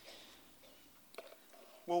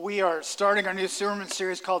Well, we are starting our new sermon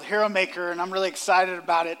series called HEROMAKER, and I'm really excited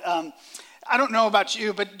about it. I don't know about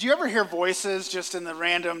you, but do you ever hear voices just in the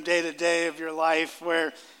random day-to-day of your life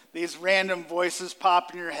where these random voices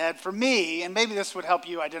pop in your head? For me, and maybe this would help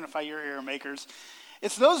you identify your HEROMAKERs,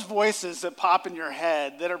 it's those voices that pop in your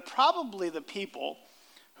head that are probably the people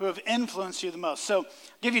who have influenced you the most. So I'll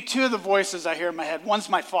give you two of the voices I hear in my head. One's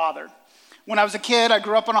my father. When I was a kid, I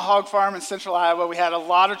grew up on a hog farm in central Iowa. We had a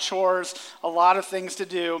lot of chores, a lot of things to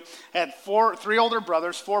do. I had three older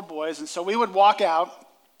brothers, 4 boys, and so we would walk out.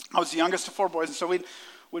 I was the youngest of 4 boys, and so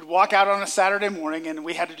we'd walk out on a Saturday morning, and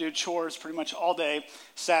we had to do chores pretty much all day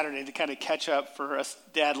Saturday to kind of catch up for us,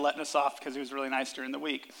 Dad letting us off because he was really nice during the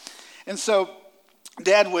week. And so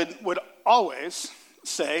Dad would always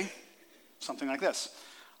say something like this: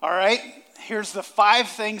 all right, here's the 5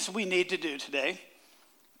 things we need to do today.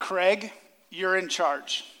 Craig, you're in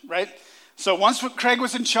charge, right? So once Craig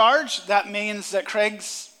was in charge, that means that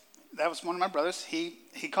that was one of my brothers, he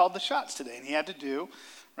called the shots today, and he had to do,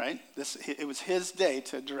 right? It was his day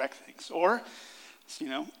to direct things. Or,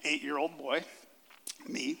 8-year-old boy,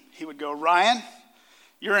 me, he would go, Ryan,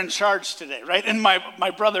 you're in charge today, right? And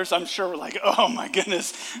my brothers, I'm sure, were like, oh my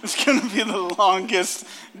goodness, it's going to be the longest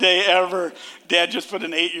day ever. Dad just put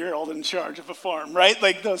an 8-year-old in charge of a farm, right?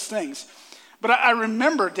 Like those things. But I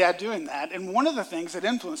remember Dad doing that, and one of the things that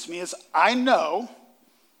influenced me is I know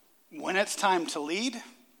when it's time to lead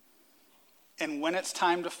and when it's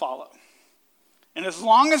time to follow. And as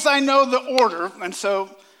long as I know the order, and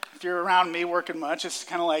so if you're around me working much, it's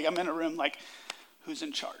kind of like I'm in a room like, who's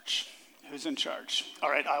in charge? Who's in charge?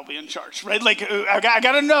 All right, I'll be in charge, right? Like I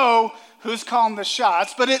got to know who's calling the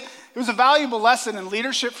shots. But it was a valuable lesson in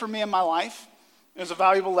leadership for me in my life. It was a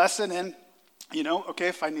valuable lesson in, okay,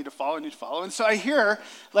 if I need to follow, I need to follow. And so I hear,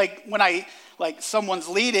 when someone's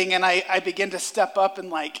leading and I begin to step up and,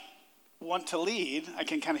 want to lead, I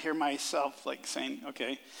can kind of hear myself, saying,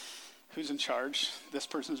 okay, who's in charge? This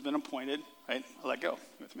person's been appointed, right? I'll let go.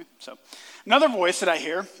 You with me? So another voice that I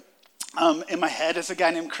hear in my head is a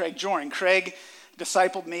guy named Craig Joring. Craig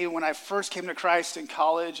discipled me when I first came to Christ in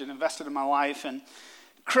college and invested in my life. And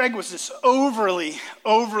Craig was this overly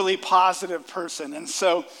positive person. And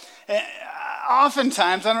so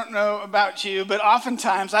oftentimes, I don't know about you, but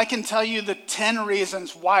oftentimes I can tell you the 10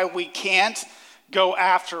 reasons why we can't go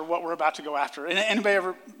after what we're about to go after. And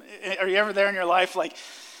are you ever there in your life,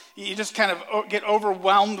 you just kind of get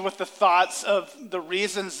overwhelmed with the thoughts of the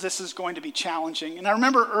reasons this is going to be challenging? And I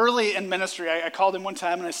remember early in ministry, I called him one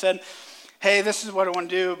time and I said, hey, this is what I want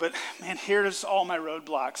to do, but man, here's all my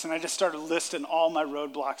roadblocks. And I just started listing all my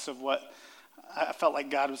roadblocks of what I felt like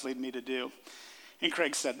God was leading me to do. And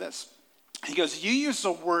Craig said this. He goes, you use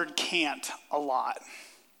the word can't a lot.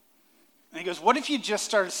 And he goes, what if you just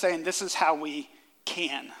started saying this is how we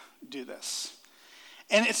can do this?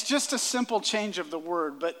 And it's just a simple change of the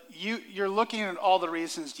word, but you're looking at all the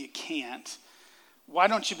reasons you can't. Why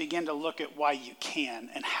don't you begin to look at why you can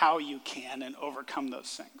and how you can and overcome those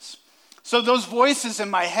things? So those voices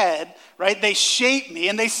in my head, right, they shape me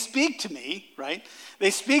and they speak to me, right?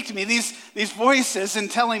 They speak to me, these voices, and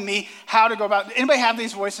telling me how to go about. Anybody have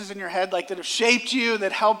these voices in your head that have shaped you,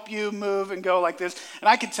 that help you move and go like this? And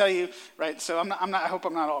I can tell you, right, so I hope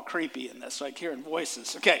I'm not all creepy in this, hearing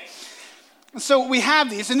voices. Okay, so we have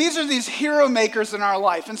these, and these are these hero makers in our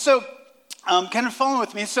life. And so kind of following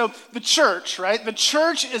with me, so the church, right, the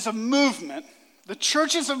church is a movement. The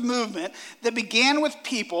church is a movement that began with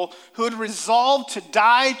people who had resolved to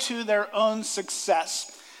die to their own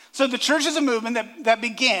success. So the church is a movement that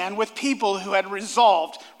began with people who had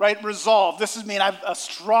resolved, right? Resolved. This is mean I have a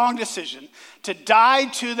strong decision to die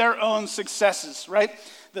to their own successes, right?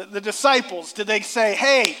 The disciples, did they say,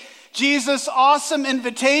 hey, Jesus, awesome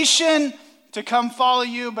invitation to come follow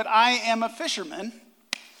you, but I am a fisherman.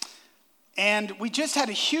 And we just had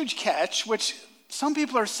a huge catch, which some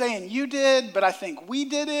people are saying you did, but I think we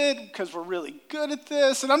did it because we're really good at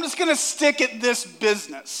this. And I'm just going to stick at this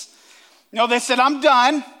business. No, they said, I'm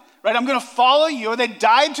done. Right, I'm going to follow you. They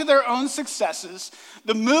died to their own successes.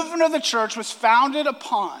 The movement of the church was founded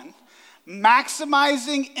upon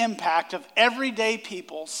maximizing impact of everyday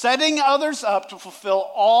people, setting others up to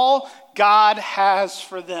fulfill all God has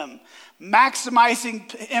for them.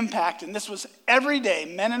 Maximizing impact, and this was everyday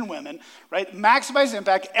men and women, right? Maximize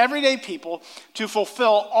impact, everyday people to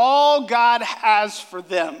fulfill all God has for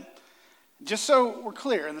them. Just so we're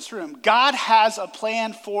clear in this room, God has a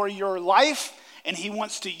plan for your life, and he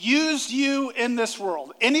wants to use you in this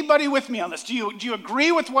world. Anybody with me on this? Do you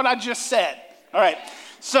agree with what I just said? All right.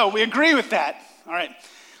 So we agree with that. All right.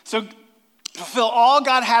 So fulfill all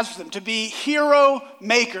God has for them, to be hero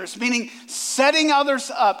makers, meaning setting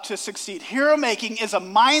others up to succeed. Hero making is a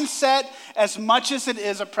mindset as much as it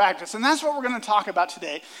is a practice. And that's what we're going to talk about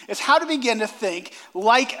today, is how to begin to think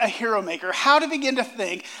like a hero maker, how to begin to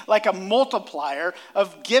think like a multiplier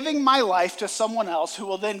of giving my life to someone else who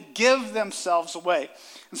will then give themselves away.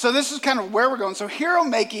 And so this is kind of where we're going. So hero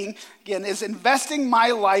making, again, is investing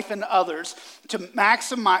my life in others to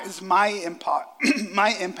maximize my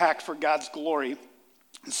impact for God's glory.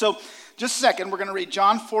 So just a second, we're going to read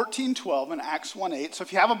John 14:12 and Acts 1:8. So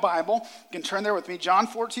if you have a Bible, you can turn there with me. John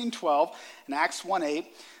 14:12 and Acts 1:8.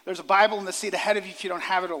 There's a Bible in the seat ahead of you. If you don't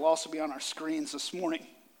have it, it'll also be on our screens this morning.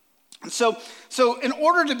 And so in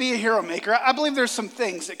order to be a hero maker, I believe there's some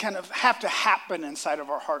things that kind of have to happen inside of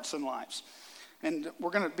our hearts and lives. And we're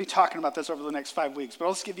going to be talking about this over the next 5 weeks, but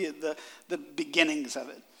I'll just give you the beginnings of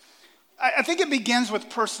it. I think it begins with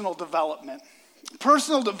personal development.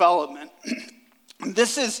 Personal development.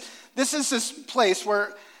 This is this place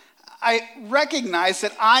where I recognize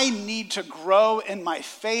that I need to grow in my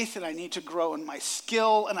faith, and I need to grow in my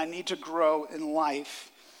skill, and I need to grow in life.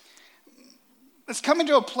 It's coming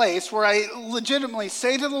to a place where I legitimately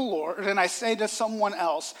say to the Lord, and I say to someone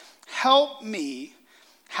else, help me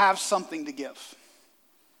have something to give.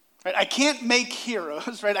 Right? I can't make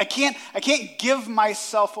heroes, right? I can't give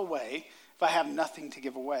myself away if I have nothing to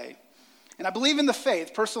give away. And I believe in the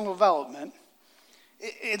faith, personal development,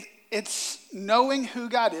 it's knowing who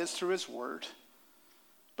God is through his word,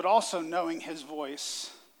 but also knowing his voice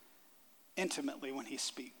intimately when he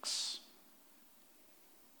speaks.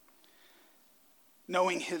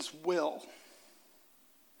 Knowing his will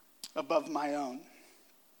above my own.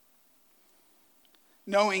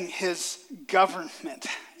 Knowing his government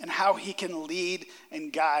and how he can lead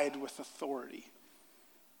and guide with authority.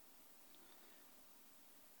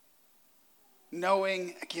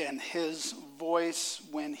 Knowing, again, his voice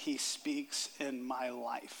when he speaks in my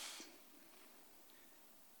life.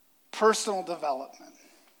 Personal development.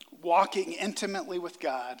 Walking intimately with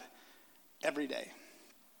God every day.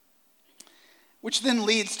 Which then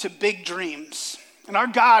leads to big dreams. And our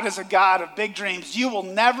God is a God of big dreams. You will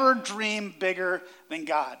never dream bigger than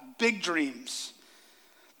God. Big dreams.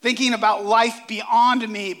 Thinking about life beyond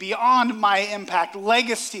me, beyond my impact,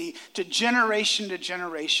 legacy to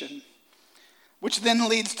generation, which then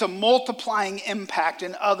leads to multiplying impact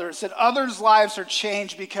in others, that others' lives are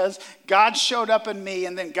changed because God showed up in me,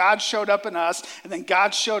 and then God showed up in us, and then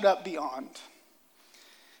God showed up beyond.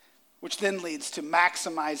 Which then leads to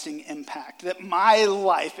maximizing impact, that my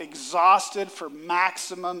life exhausted for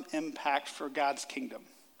maximum impact for God's kingdom.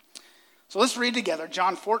 So let's read together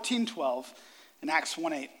John 14:12 and Acts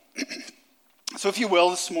 1:8. So if you will,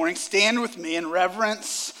 this morning, stand with me in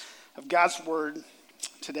reverence of God's word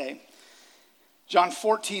today. John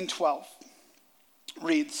 14:12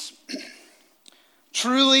 reads,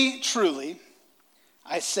 Truly, truly,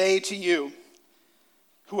 I say to you,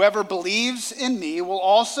 whoever believes in me will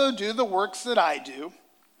also do the works that I do,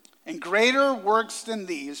 and greater works than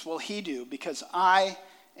these will he do, because I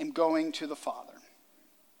am going to the Father.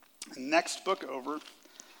 And next book over,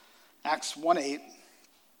 Acts 1:8,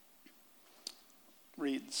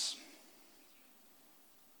 reads,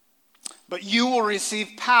 But you will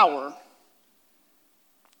receive power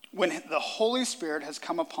when the Holy Spirit has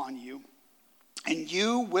come upon you, and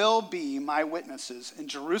you will be my witnesses in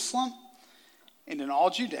Jerusalem, and in all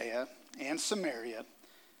Judea and Samaria,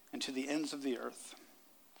 and to the ends of the earth.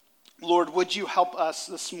 Lord, would you help us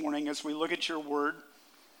this morning as we look at your word?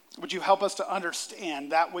 Would you help us to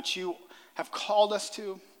understand that which you have called us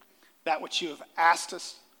to, that which you have asked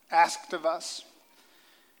of us?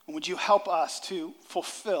 And would you help us to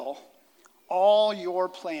fulfill all your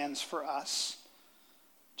plans for us?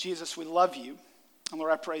 Jesus, we love you. And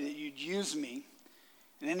Lord, I pray that you'd use me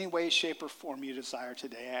in any way, shape, or form you desire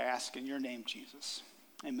today. I ask in your name, Jesus.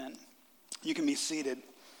 Amen. You can be seated.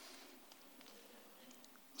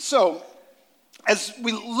 So, as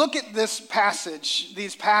we look at this passage,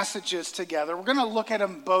 these passages together, we're going to look at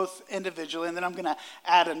them both individually, and then I'm going to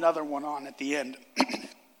add another one on at the end.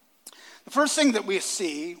 The first thing that we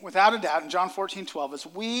see, without a doubt, in John 14:12 is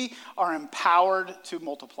we are empowered to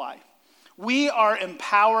multiply. We are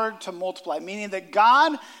empowered to multiply, meaning that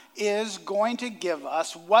God is going to give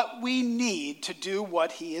us what we need to do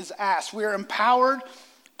what he has asked. We are empowered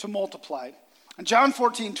to multiply. In John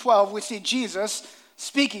 14:12, we see Jesus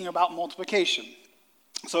speaking about multiplication.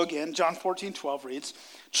 So again, John 14:12 reads,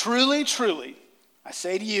 Truly, truly, I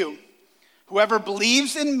say to you, whoever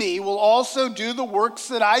believes in me will also do the works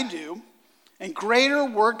that I do, and greater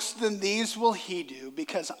works than these will he do,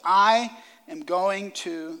 because I am going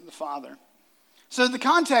to the Father. So the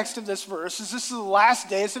context of this verse is this is the last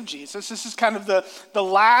days of Jesus. This is kind of the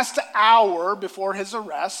last hour before his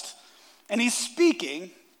arrest. And he's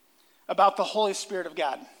speaking about the Holy Spirit of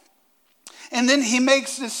God. And then he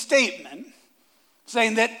makes this statement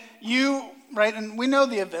saying that right, and we know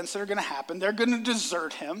the events that are going to happen. They're going to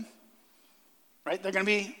desert him, right? They're going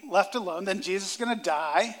to be left alone. Then Jesus is going to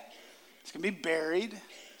die. He's going to be buried.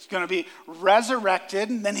 He's going to be resurrected.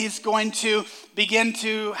 And then he's going to begin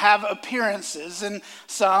to have appearances. And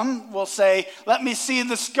some will say, let me see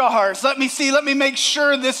the scars. Let me make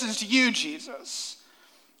sure this is you, Jesus.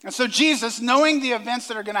 And so Jesus, knowing the events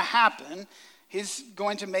that are going to happen, he's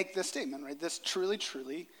going to make this statement, right? This truly,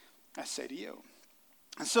 truly, I say to you.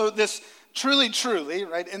 And so this truly, truly,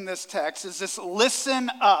 right, in this text is this listen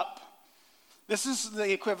up. This is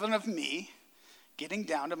the equivalent of me getting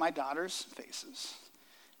down to my daughter's faces,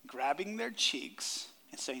 grabbing their cheeks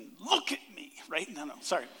and saying, look at me, right?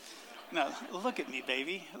 No, look at me,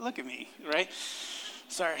 baby. Look at me, right?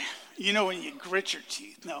 Sorry. You know when you grit your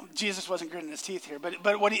teeth. No, Jesus wasn't gritting his teeth here, but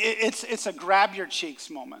it's a grab your cheeks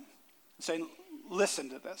moment. Saying, listen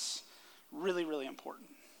to this. Really, really important.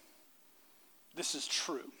 This is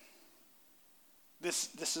true.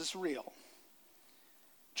 This is real.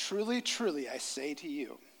 Truly, truly, I say to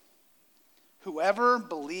you, whoever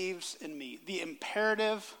believes in me, the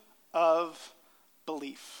imperative of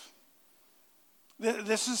belief.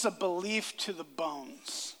 This is a belief to the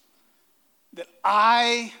bones. That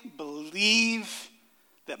I believe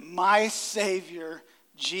that my Savior,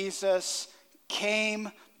 Jesus,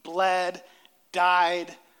 came, bled,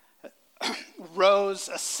 died, rose,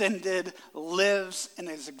 ascended, lives, and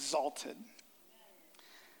is exalted.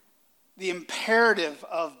 The imperative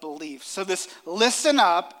of belief. So this listen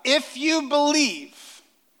up, if you believe,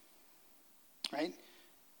 right?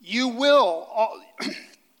 You will,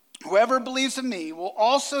 whoever believes in me will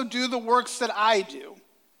also do the works that I do.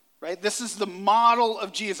 Right? This is the model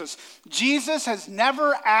of Jesus. Jesus has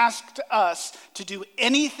never asked us to do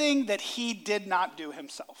anything that he did not do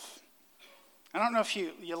himself. I don't know if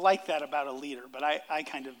you like that about a leader, but I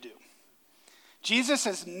kind of do. Jesus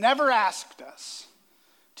has never asked us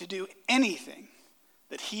to do anything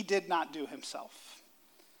that he did not do himself.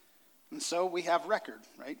 And so we have record,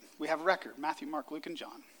 right? We have record, Matthew, Mark, Luke, and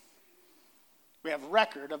John. We have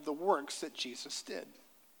record of the works that Jesus did,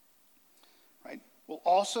 right? Will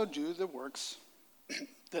also do the works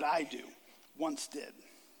that I once did.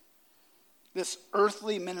 This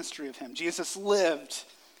earthly ministry of him. Jesus lived.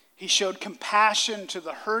 He showed compassion to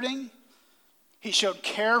the hurting. He showed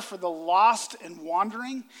care for the lost and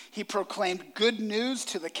wandering. He proclaimed good news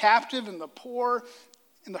to the captive and the poor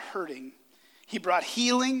and the hurting. He brought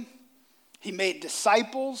healing. He made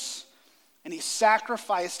disciples. And he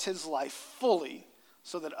sacrificed his life fully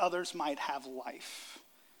so that others might have life.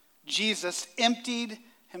 Jesus emptied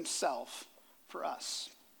himself for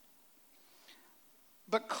us.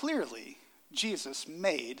 But clearly, Jesus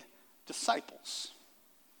made disciples.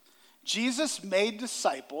 Jesus made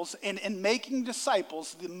disciples, and in making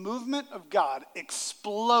disciples, the movement of God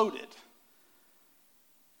exploded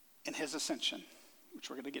in his ascension,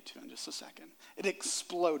 which we're going to get to in just a second. It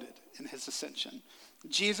exploded in his ascension.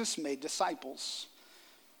 Jesus made disciples.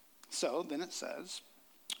 So then it says,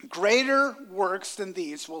 greater works than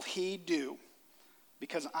these will he do,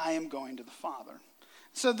 because I am going to the Father.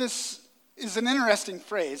 So this is an interesting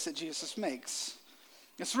phrase that Jesus makes.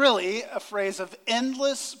 It's really a phrase of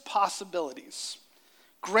endless possibilities.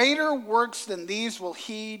 Greater works than these will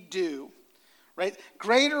he do, right?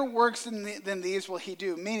 Greater works than these will he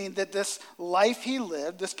do, meaning that this life he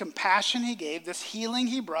lived, this compassion he gave, this healing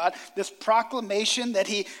he brought, this proclamation that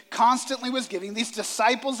he constantly was giving, these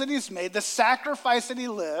disciples that he's made, the sacrifice that he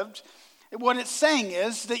lived, what it's saying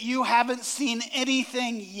is that you haven't seen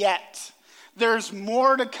anything yet. There's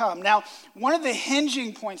more to come. Now, one of the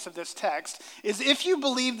hinging points of this text is if you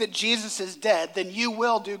believe that Jesus is dead, then you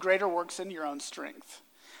will do greater works in your own strength.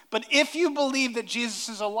 But if you believe that Jesus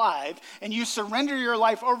is alive and you surrender your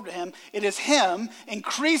life over to him, it is him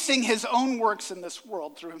increasing his own works in this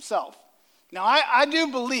world through himself. Now, I do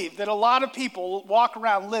believe that a lot of people walk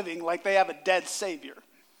around living like they have a dead Savior.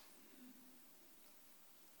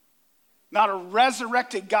 Not a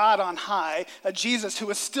resurrected God on high, a Jesus who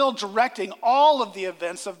is still directing all of the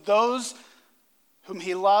events of those whom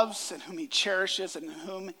he loves and whom he cherishes and in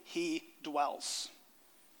whom he dwells.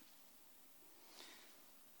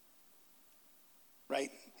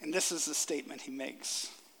 Right? And this is the statement he makes.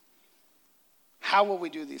 How will we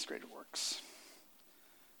do these greater works?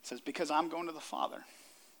 It says, because I'm going to the Father.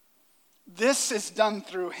 This is done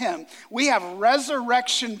through him. We have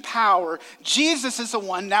resurrection power. Jesus is the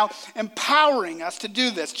one now empowering us to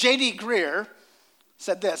do this. J.D. Greear,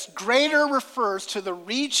 said this: greater refers to the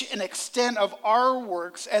reach and extent of our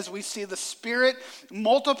works as we see the Spirit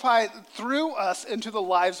multiply through us into the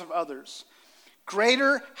lives of others.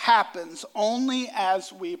 Greater happens only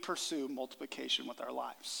as we pursue multiplication with our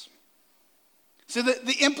lives. So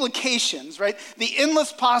the implications, right? The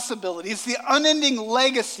endless possibilities, the unending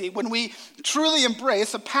legacy when we truly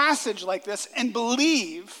embrace a passage like this and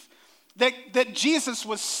believe that Jesus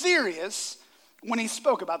was serious when he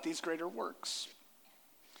spoke about these greater works.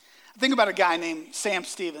 Think about a guy named Sam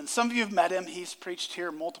Stevens. Some of you have met him. He's preached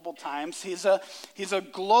here multiple times. He's a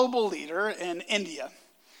global leader in India.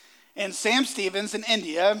 And Sam Stevens in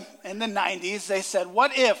India in the 90s, they said,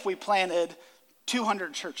 what if we planted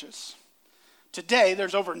 200 churches? Today,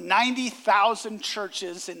 there's over 90,000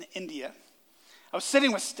 churches in India. I was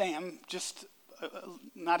sitting with Sam just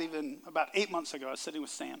not even about 8 months ago. I was sitting with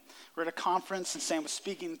Sam. We're at a conference, and Sam was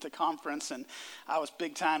speaking at the conference, and I was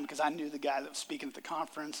big time because I knew the guy that was speaking at the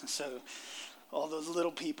conference, and so all those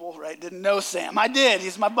little people, right, didn't know Sam. I did.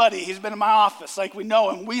 He's my buddy. He's been in my office. Like, we know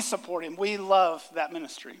him. We support him. We love that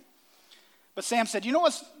ministry. But Sam said, you know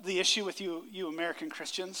what's the issue with you American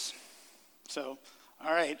Christians? So,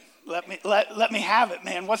 all right, let me have it,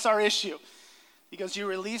 man. What's our issue? He goes, you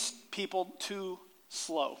release people too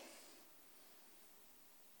slow.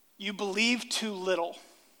 You believe too little.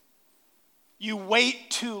 You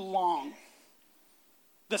wait too long.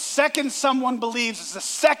 The second someone believes is the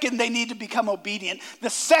second they need to become obedient. The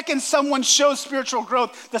second someone shows spiritual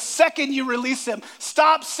growth, the second you release them.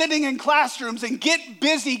 Stop sitting in classrooms and get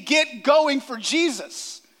busy, get going for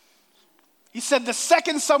Jesus. He said the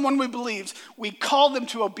second someone believes, we call them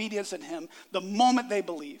to obedience in him the moment they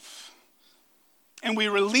believe. And we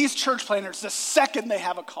release church planners the second they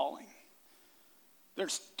have a calling.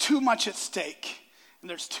 There's too much at stake, and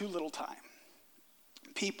there's too little time.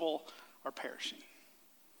 People are perishing.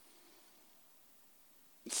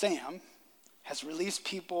 And Sam has released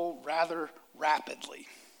people rather rapidly,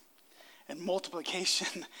 and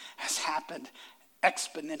multiplication has happened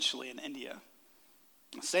exponentially in India.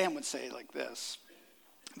 Sam would say like this,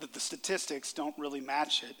 that the statistics don't really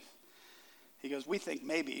match it. He goes, we think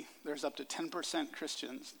maybe there's up to 10%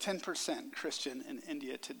 Christian in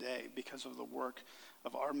India today because of the work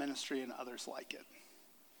of our ministry and others like it.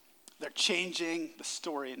 They're changing the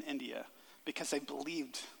story in India because they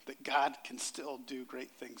believed that God can still do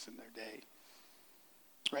great things in their day.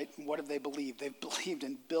 Right? And what have they believed? They've believed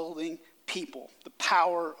in building people, the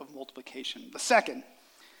power of multiplication. The second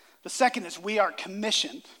is we are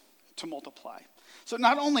commissioned to multiply. So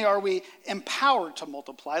not only are we empowered to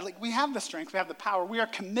multiply, like we have the strength, we have the power, we are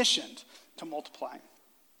commissioned to multiply.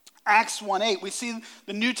 Acts 1:8, we see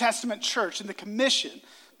the New Testament church and the commission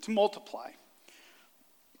to multiply.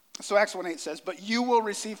 So Acts 1:8 says, but you will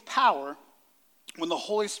receive power when the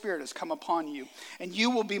Holy Spirit has come upon you, and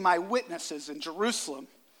you will be my witnesses in Jerusalem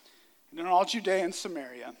and in all Judea and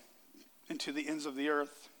Samaria and to the ends of the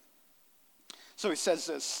earth. So he says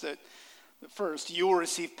this, that first, you will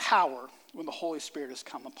receive power when the Holy Spirit has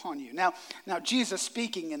come upon you. Now Jesus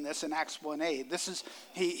speaking in this in Acts 1:8,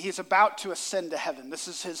 he's about to ascend to heaven. This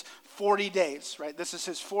is his 40 days, right? This is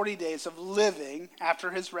his 40 days of living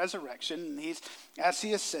after his resurrection. And as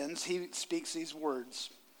he ascends, he speaks these words.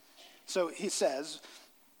 So he says,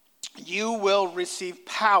 you will receive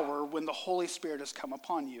power when the Holy Spirit has come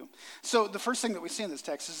upon you. So the first thing that we see in this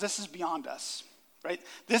text is this is beyond us, right?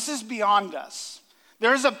 This is beyond us.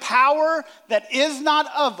 There is a power that is not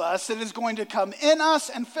of us that is going to come in us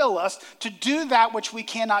and fill us to do that which we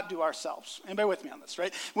cannot do ourselves. Anybody with me on this,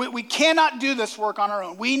 right? We cannot do this work on our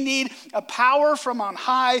own. We need a power from on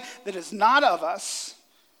high that is not of us.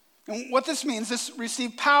 And what this means, this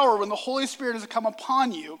receive power when the Holy Spirit has come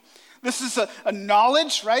upon you. This is a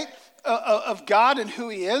knowledge, right, of God and who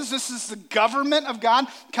he is. This is the government of God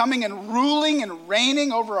coming and ruling and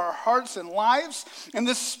reigning over our hearts and lives. And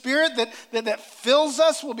this spirit that fills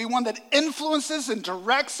us will be one that influences and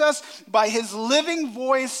directs us by his living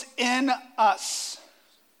voice in us.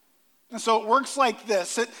 And so it works like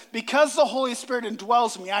this. Because the Holy Spirit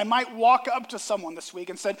indwells me, I might walk up to someone this week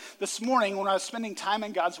and said, this morning when I was spending time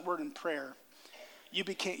in God's word and prayer, you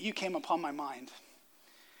came upon my mind.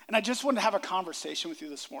 And I just wanted to have a conversation with you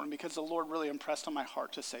this morning because the Lord really impressed on my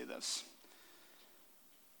heart to say this.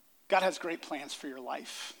 God has great plans for your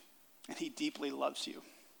life, and he deeply loves you.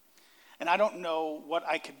 And I don't know what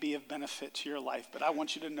I could be of benefit to your life, but I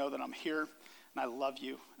want you to know that I'm here, and I love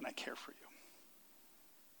you, and I care for you.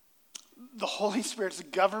 The Holy Spirit's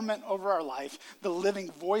government over our life, the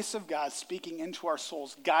living voice of God speaking into our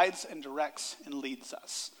souls, guides and directs and leads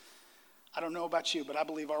us. I don't know about you, but I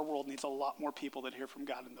believe our world needs a lot more people that hear from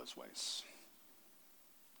God in those ways.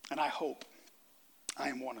 And I hope I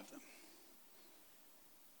am one of them.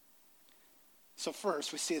 So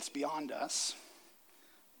first, we see it's beyond us,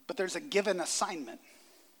 but there's a given assignment.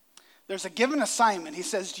 There's a given assignment. He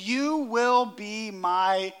says, you will be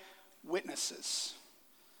my witnesses.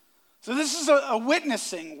 So this is a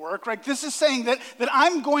witnessing work, right? This is saying that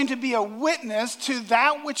I'm going to be a witness to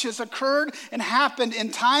that which has occurred and happened in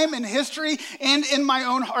time and history and in my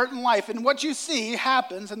own heart and life. And what you see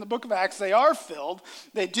happens in the book of Acts. They are filled.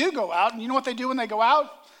 They do go out. And you know what they do when they go out?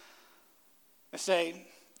 They say,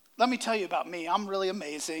 let me tell you about me. I'm really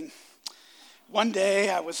amazing. One day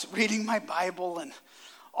I was reading my Bible and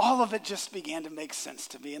all of it just began to make sense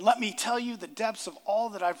to me. And let me tell you the depths of all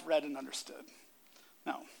that I've read and understood.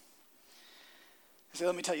 No. I say,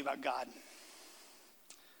 let me tell you about God.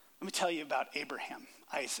 Let me tell you about Abraham,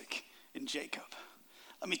 Isaac, and Jacob.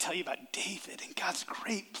 Let me tell you about David and God's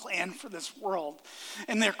great plan for this world.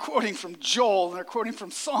 And they're quoting from Joel, and they're quoting from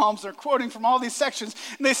Psalms, they're quoting from all these sections.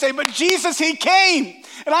 And they say, but Jesus, he came,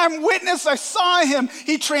 and I'm witness, I saw him.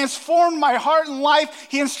 He transformed my heart and life.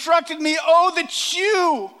 He instructed me, oh, that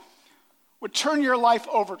you would turn your life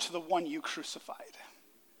over to the one you crucified.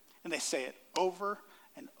 And they say it over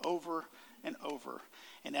and over and over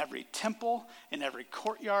in every temple, in every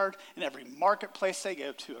courtyard, in every marketplace they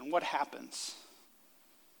go to. And what happens?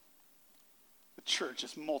 The church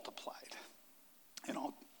is multiplied in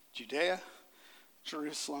all Judea,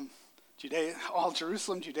 Jerusalem, Judea,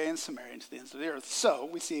 and Samaria, and to the ends of the earth. So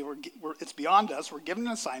we see it's beyond us. We're given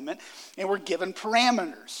an assignment, and we're given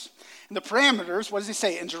parameters. And the parameters, what does he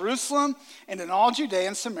say? In Jerusalem, and in all Judea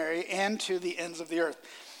and Samaria, and to the ends of the earth.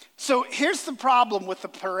 So here's the problem with the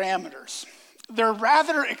parameters. They're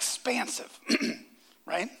rather expansive,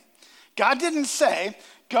 right? God didn't say,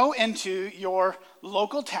 go into your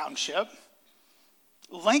local township,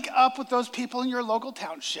 link up with those people in your local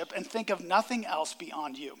township, and think of nothing else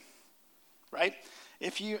beyond you, right?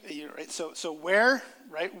 So wear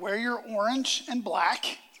your orange and black,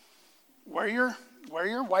 wear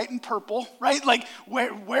your white and purple, right? Like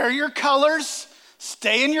wear your colors,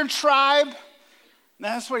 stay in your tribe. And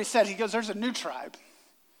that's what he said. He goes, there's a new tribe.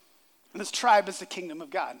 And this tribe is the kingdom of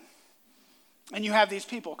God. And you have these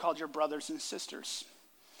people called your brothers and sisters.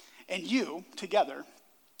 And you, together,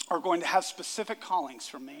 are going to have specific callings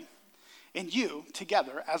from me. And you,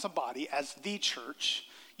 together, as a body, as the church,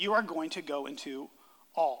 you are going to go into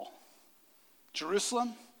all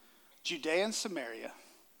Jerusalem, Judea, and Samaria,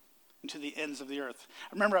 and to the ends of the earth.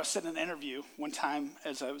 I remember I was sitting in an interview one time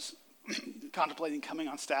as I was contemplating coming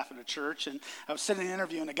on staff at a church, and I was sitting in an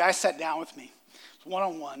interview, and a guy sat down with me,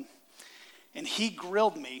 one-on-one, and he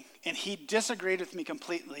grilled me, and he disagreed with me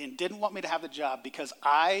completely and didn't want me to have the job because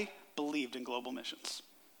I believed in global missions.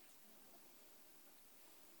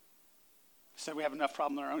 He said we have enough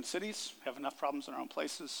problems in our own cities, we have enough problems in our own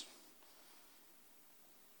places.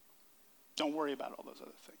 Don't worry about all those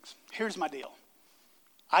other things. Here's my deal.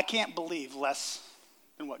 I can't believe less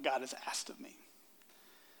than what God has asked of me.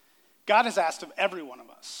 God has asked of every one of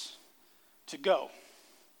us to go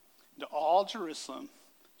to all Jerusalem,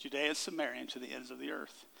 Judea, and Samaria, and to the ends of the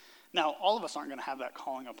earth. Now, all of us aren't going to have that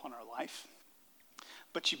calling upon our life,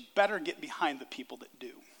 but you better get behind the people that do.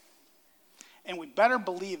 And we better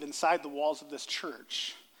believe inside the walls of this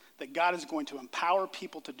church that God is going to empower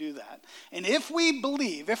people to do that. And if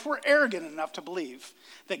we're arrogant enough to believe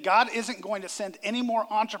that God isn't going to send any more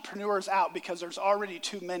entrepreneurs out because there's already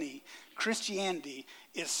too many, Christianity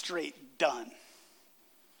is straight done.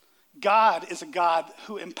 God is a God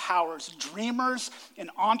who empowers dreamers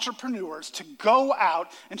and entrepreneurs to go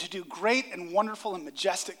out and to do great and wonderful and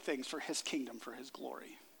majestic things for his kingdom, for his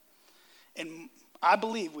glory. And I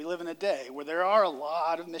believe we live in a day where there are a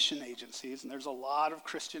lot of mission agencies and there's a lot of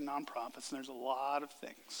Christian nonprofits and there's a lot of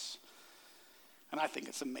things. And I think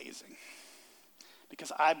it's amazing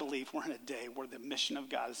because I believe we're in a day where the mission of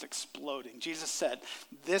God is exploding. Jesus said,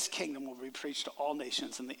 this kingdom will be preached to all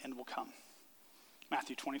nations and the end will come.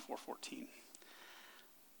 Matthew 24:14.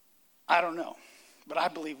 I don't know, but I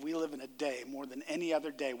believe we live in a day more than any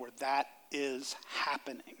other day where that is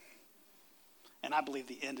happening. And I believe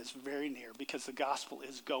the end is very near because the gospel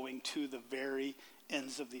is going to the very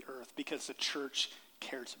ends of the earth because the church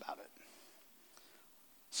cares about it.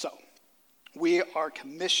 So, we are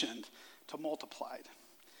commissioned to multiply,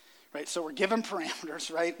 right? So we're given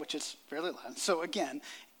parameters, right, which is fairly loud. So again,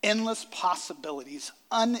 endless possibilities,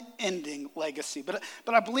 unending legacy. But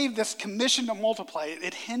I believe this commission to multiply,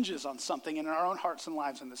 it hinges on something in our own hearts and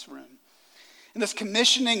lives in this room. And this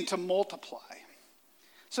commissioning to multiply.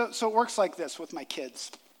 So it works like this with my kids.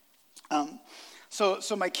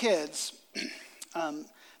 So my kids,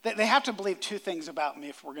 they have to believe two things about me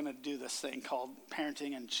if we're going to do this thing called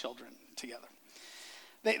parenting and children together.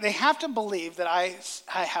 They have to believe that I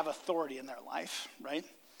have authority in their life, right?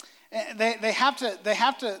 And they have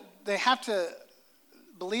to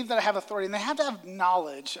believe that I have authority, and they have to have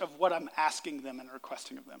knowledge of what I'm asking them and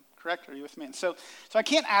requesting of them. Correct? Are you with me? And so I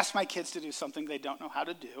can't ask my kids to do something they don't know how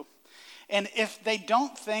to do. And if they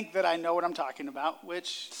don't think that I know what I'm talking about,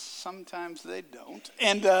 which sometimes they don't,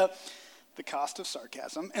 and the cost of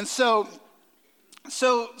sarcasm, and so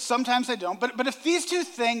sometimes they don't. But if these two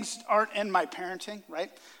things aren't in my parenting,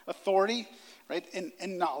 right? Authority, right,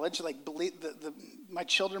 and knowledge, like my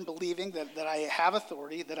children believing that I have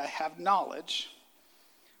authority, that I have knowledge,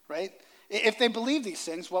 right? If they believe these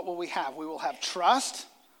things, what will we have? We will have trust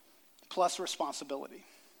plus responsibility.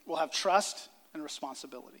 We'll have trust and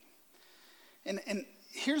responsibility. And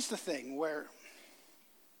here's the thing where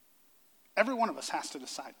every one of us has to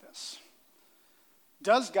decide this.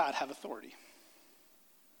 Does God have authority?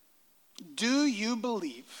 Do you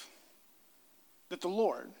believe that the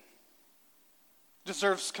Lord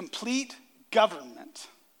deserves complete government,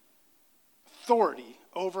 authority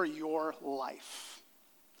over your life?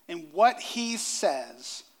 And what he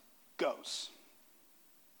says goes.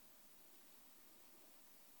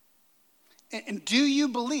 And do you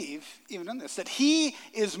believe, even in this, that he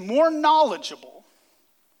is more knowledgeable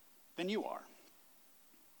than you are?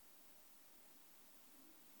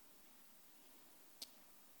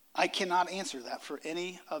 I cannot answer that for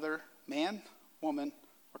any other man, woman,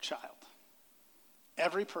 or child.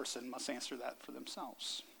 Every person must answer that for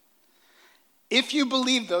themselves. If you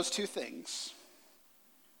believe those two things,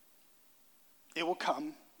 it will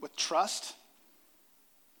come with trust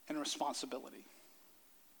and responsibility.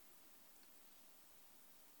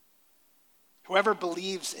 Whoever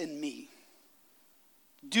believes in me,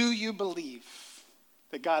 do you believe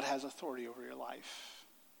that God has authority over your life?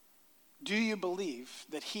 Do you believe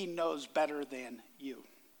that he knows better than you?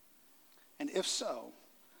 And if so,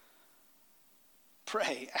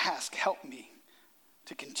 pray, ask, help me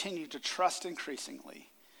to continue to trust increasingly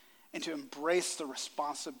and to embrace the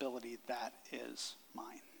responsibility that is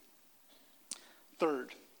mine.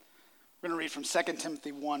 Third, we're going to read from 2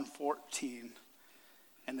 Timothy 1:14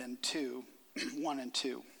 and then 1 and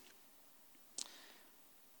 2.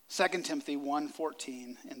 2 Timothy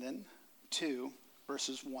 1:14 and then 2,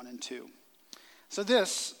 verses 1 and 2. So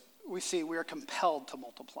this, we see, we are compelled to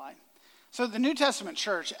multiply. So the New Testament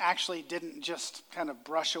church actually didn't just kind of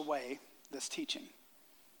brush away this teaching.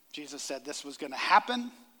 Jesus said this was going to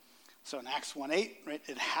happen. So in Acts 1:8, right,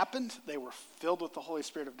 it happened. They were filled with the Holy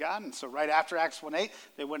Spirit of God. And so right after Acts 1:8,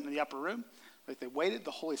 they went in the upper room. Right, they waited.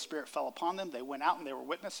 The Holy Spirit fell upon them. They went out and they were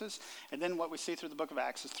witnesses. And then what we see through the book of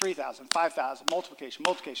Acts is 3,000, 5,000, multiplication,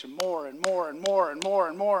 more and more and more and more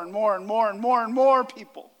and more and more and more and more and more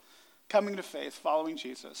people coming to faith, following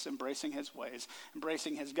Jesus, embracing his ways,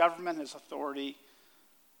 embracing his government, his authority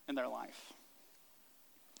in their life.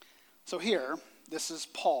 So here, this is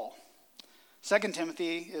Paul. 2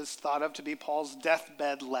 Timothy is thought of to be Paul's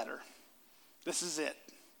deathbed letter. This is it.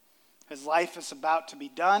 His life is about to be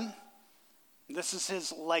done. This is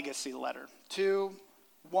his legacy letter to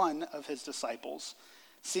one of his disciples.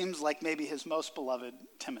 Seems like maybe his most beloved,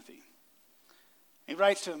 Timothy. He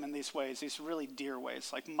writes to him in these ways, these really dear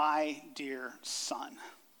ways, like my dear son.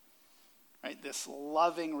 Right? This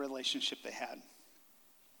loving relationship they had.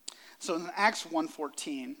 So in Acts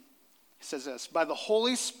 1:14, he says this, by the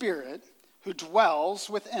Holy Spirit who dwells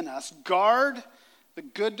within us, guard the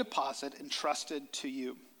good deposit entrusted to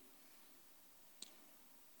you.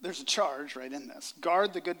 There's a charge right in this.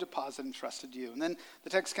 Guard the good deposit entrusted to you. And then the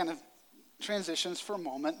text kind of transitions for a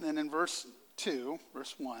moment. And then in verse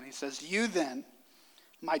 1, he says, you then,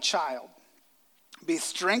 my child, be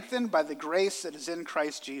strengthened by the grace that is in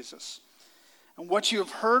Christ Jesus. And what you have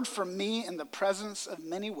heard from me in the presence of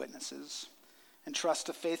many witnesses, entrust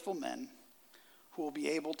to faithful men who will be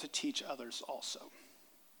able to teach others also.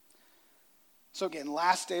 So again,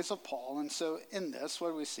 last days of Paul. And so in this, what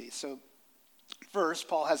do we see? So first,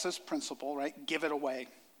 Paul has this principle, right? Give it away.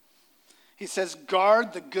 He says,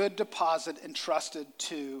 guard the good deposit entrusted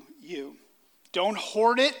to you. Don't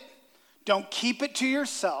hoard it. Don't keep it to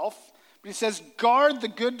yourself. But he says, guard the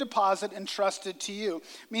good deposit entrusted to you.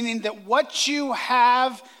 Meaning that what you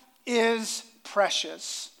have is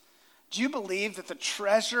precious. Do you believe that the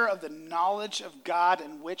treasure of the knowledge of God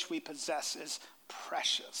in which we possess is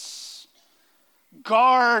precious?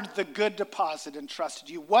 Guard the good deposit entrusted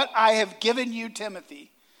to you. What I have given you,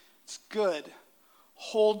 Timothy, it's good.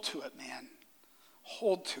 Hold to it, man.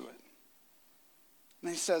 Hold to it. And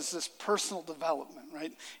he says this personal development,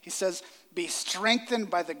 right? He says, be strengthened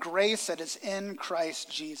by the grace that is in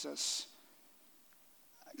Christ Jesus.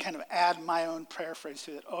 kind of add my own prayer phrase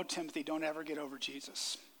to it. Oh, Timothy, don't ever get over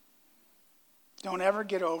Jesus. Don't ever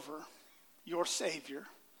get over your Savior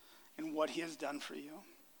and what he has done for you.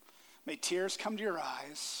 May tears come to your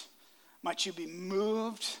eyes. Might you be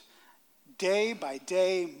moved day by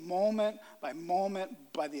day, moment by moment,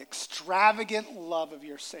 by the extravagant love of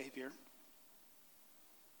your Savior.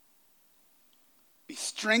 Be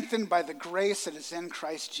strengthened by the grace that is in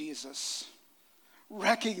Christ Jesus.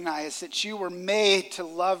 Recognize that you were made to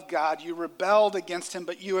love God. You rebelled against him,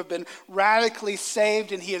 but you have been radically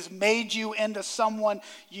saved, and he has made you into someone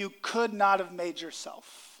you could not have made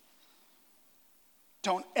yourself.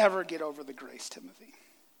 Don't ever get over the grace, Timothy.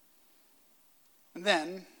 And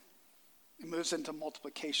then it moves into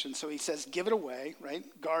multiplication. So he says, give it away, right?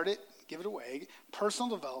 Guard it, give it away. Personal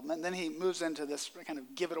development. And then he moves into this kind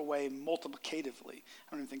of give it away multiplicatively.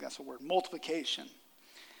 I don't even think that's a word. Multiplication.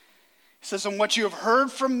 He says, and what you have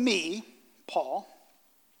heard from me, Paul,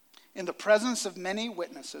 in the presence of many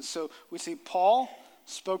witnesses. So we see Paul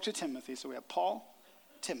spoke to Timothy. So we have Paul,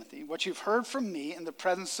 Timothy. What you've heard from me in the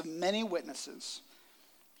presence of many witnesses,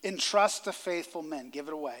 entrust to faithful men. Give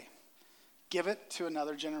it away. Give it to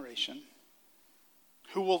another generation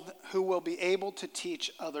who will be able to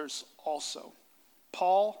teach others also.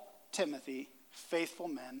 Paul, Timothy, faithful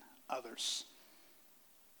men, others.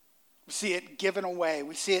 We see it given away.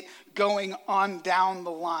 We see it going on down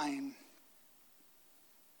the line.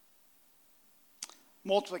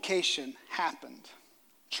 Multiplication happened.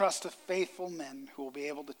 Trust of faithful men who will be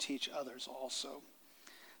able to teach others also.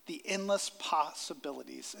 The endless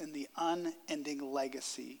possibilities and the unending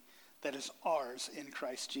legacy that is ours in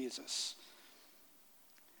Christ Jesus.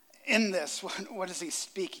 In this, what is he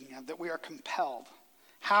speaking of? That we are compelled.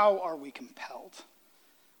 How are we compelled?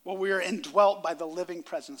 Well, we are indwelt by the living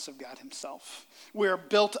presence of God himself. We are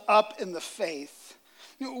built up in the faith.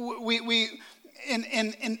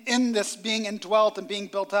 In this being indwelt and being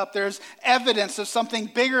built up, there's evidence of something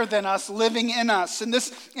bigger than us living in us. And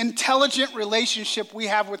this intelligent relationship we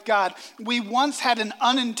have with God, we once had an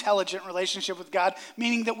unintelligent relationship with God,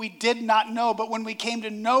 meaning that we did not know. But when we came to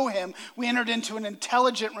know him, we entered into an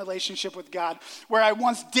intelligent relationship with God, where I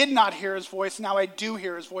once did not hear his voice, now I do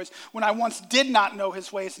hear his voice. When I once did not know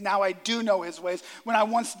his ways, now I do know his ways. When I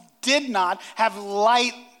once did not have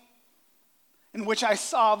light in which I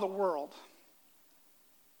saw the world,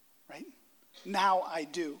 right? Now I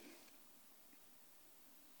do.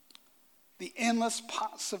 The endless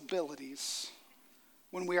possibilities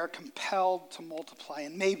when we are compelled to multiply.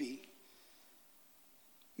 And maybe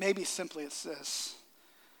simply it's this,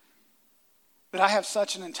 that I have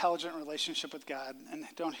such an intelligent relationship with God, and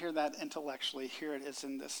don't hear that intellectually, hear it as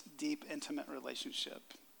in this deep, intimate relationship,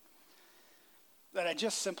 that I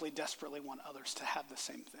just simply desperately want others to have the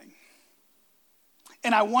same thing.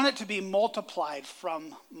 And I want it to be multiplied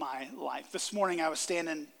from my life. This morning I was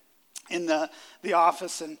standing in the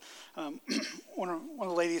office, and one of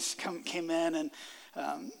the ladies came in,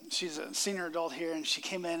 and she's a senior adult here, and she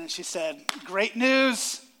came in and she said, "Great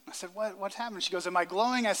news." I said, "What's happening?" She goes, "Am I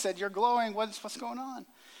glowing?" I said, "You're glowing. What's going on?"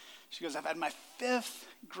 She goes, "I've had my 5th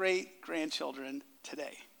great-grandchildren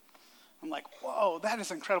today." I'm like, whoa, that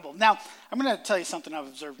is incredible. Now, I'm going to tell you something I've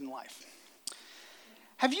observed in life.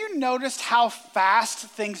 Have you noticed how fast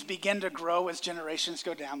things begin to grow as generations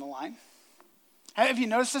go down the line? Have you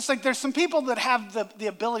noticed this? Like, there's some people that have the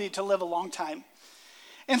ability to live a long time.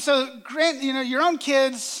 And so, your own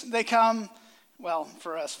kids, they come, well,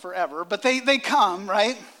 for us, forever, but they come,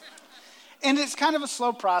 right? And it's kind of a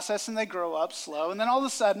slow process, and they grow up slow. And then all of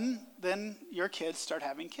a sudden, then your kids start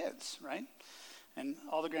having kids, right? And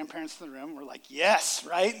all the grandparents in the room were like, yes,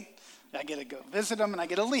 right? I get to go visit them and I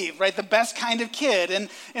get to leave, right? The best kind of kid.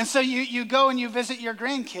 And so you go and you visit your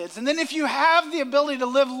grandkids. And then if you have the ability to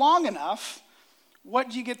live long enough, what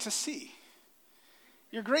do you get to see?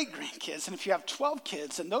 Your great-grandkids. And if you have 12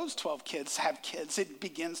 kids and those 12 kids have kids, it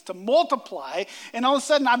begins to multiply. And all of a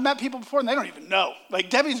sudden, I've met people before and they don't even know. Like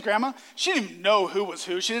Debbie's grandma, she didn't even know who was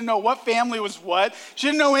who. She didn't know what family was what. She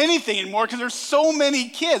didn't know anything anymore because there's so many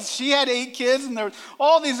kids. She had 8 kids and there were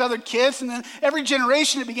all these other kids. And then every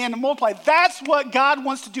generation it began to multiply. That's what God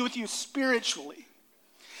wants to do with you spiritually.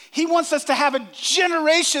 He wants us to have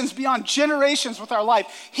generations beyond generations with our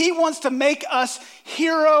life. He wants to make us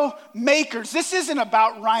hero makers. This isn't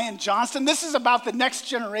about Ryan Johnston. This is about the next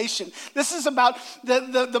generation. This is about the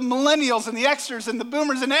millennials and the Xers and the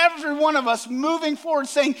boomers and every one of us moving forward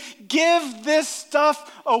saying, give this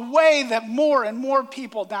stuff away that more and more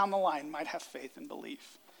people down the line might have faith and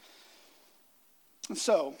belief. And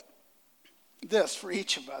so, this for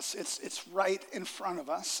each of us, it's right in front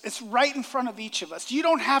of us. It's right in front of each of us. You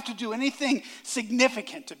don't have to do anything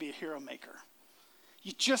significant to be a hero maker.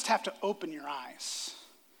 You just have to open your eyes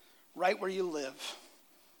right where you live,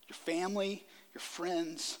 your family, your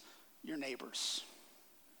friends, your neighbors.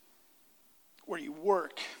 Where you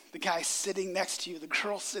work, the guy sitting next to you, the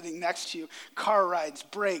girl sitting next to you, car rides,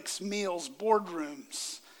 breaks, meals,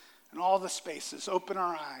 boardrooms, and all the spaces. Open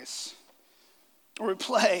our eyes. Or we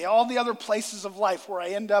play, all the other places of life where I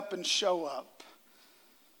end up and show up.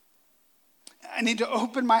 I need to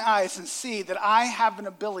open my eyes and see that I have an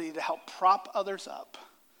ability to help prop others up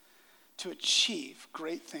to achieve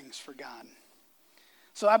great things for God.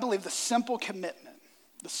 So I believe the simple commitment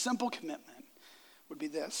would be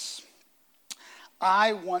this.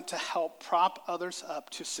 I want to help prop others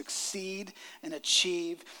up to succeed and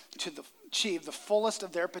achieve the fullest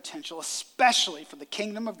of their potential, especially for the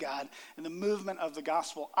kingdom of God and the movement of the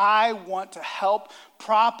gospel. I want to help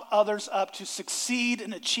prop others up to succeed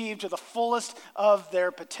and achieve to the fullest of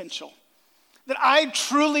their potential. That I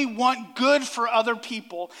truly want good for other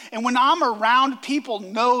people, and when I'm around, people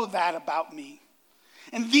know that about me.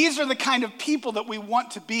 And these are the kind of people that we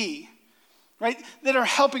want to be. Right, that are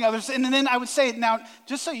helping others. And then I would say, now,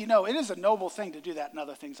 just so you know, it is a noble thing to do that in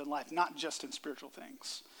other things in life, not just in spiritual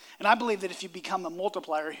things. And I believe that if you become a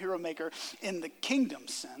multiplier, a hero maker in the kingdom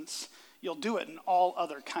sense, you'll do it in all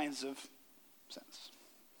other kinds of sense.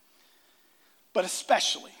 But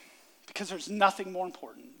especially because there's nothing more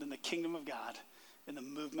important than the kingdom of God and the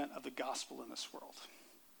movement of the gospel in this world.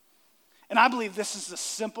 And I believe this is the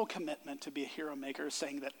simple commitment to be a hero maker,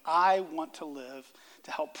 saying that I want to live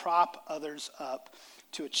to help prop others up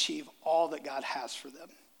to achieve all that God has for them.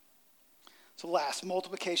 So last,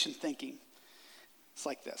 multiplication thinking. It's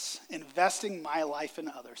like this: investing my life in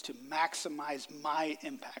others to maximize my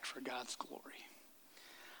impact for God's glory.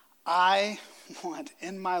 I want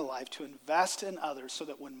in my life to invest in others so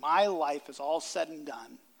that when my life is all said and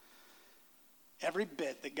done, every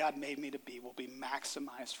bit that God made me to be will be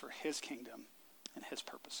maximized for his kingdom and his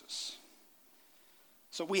purposes.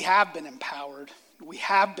 So we have been empowered, we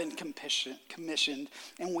have been commissioned,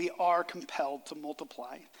 and we are compelled to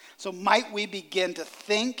multiply. So might we begin to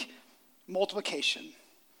think multiplication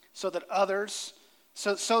so that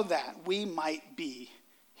we might be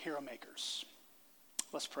hero makers.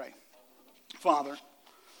 Let's pray. Father,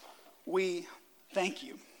 we thank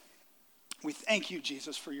you. We thank you,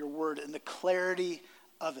 Jesus, for your word and the clarity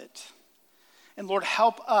of it. And Lord,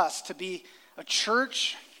 help us to be a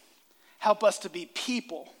church, help us to be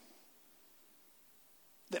people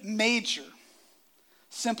that major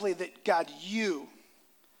simply that, God, you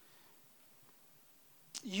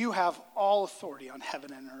have all authority on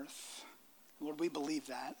heaven and earth. Lord, we believe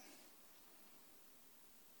that.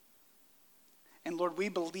 And Lord, we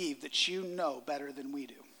believe that you know better than we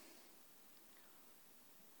do.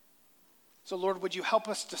 So Lord, would you help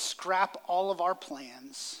us to scrap all of our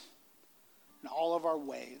plans and all of our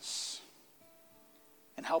ways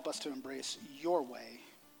and help us to embrace your way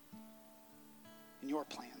and your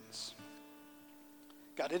plans.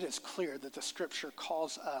 God, it is clear that the scripture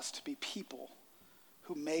calls us to be people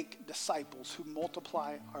who make disciples, who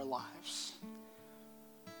multiply our lives.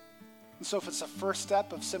 And so if it's a first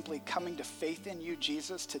step of simply coming to faith in you,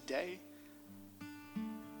 Jesus, today,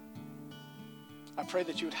 I pray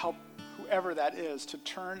that you would help whoever that is to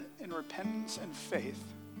turn in repentance and faith,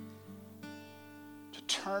 to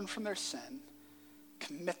turn from their sin,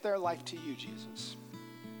 commit their life to you, Jesus.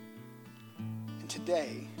 And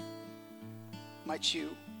today, might you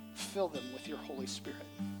fill them with your Holy Spirit.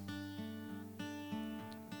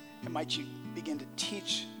 And might you begin to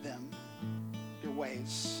teach them your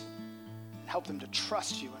ways and help them to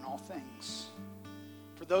trust you in all things.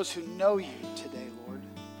 For those who know you today, Lord,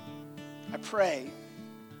 I pray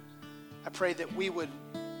that we would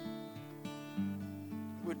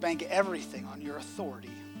bank everything on your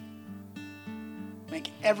authority.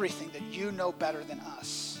 Make everything that you know better than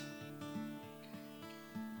us.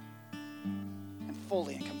 And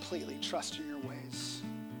fully and completely trust in your ways.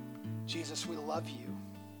 Jesus, we love you.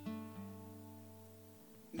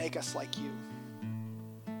 Make us like you.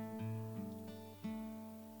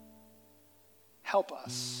 Help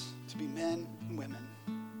us to be men and women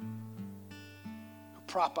who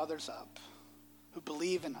prop others up, who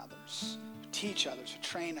believe in others, who teach others, who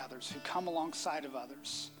train others, who come alongside of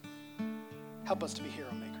others. Help us to be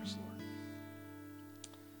hero makers, Lord.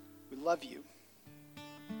 We love you.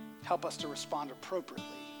 Help us to respond appropriately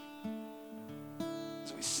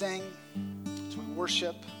as we sing, as we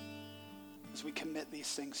worship, as we commit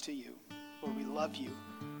these things to you. Lord, we love you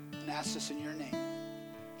and ask this in your name.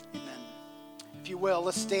 Amen. If you will,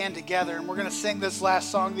 let's stand together and we're going to sing this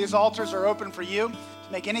last song. These altars are open for you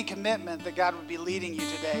to make any commitment that God would be leading you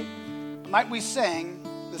today. But might we sing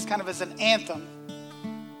this kind of as an anthem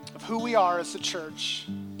of who we are as a church,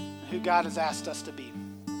 and who God has asked us to be.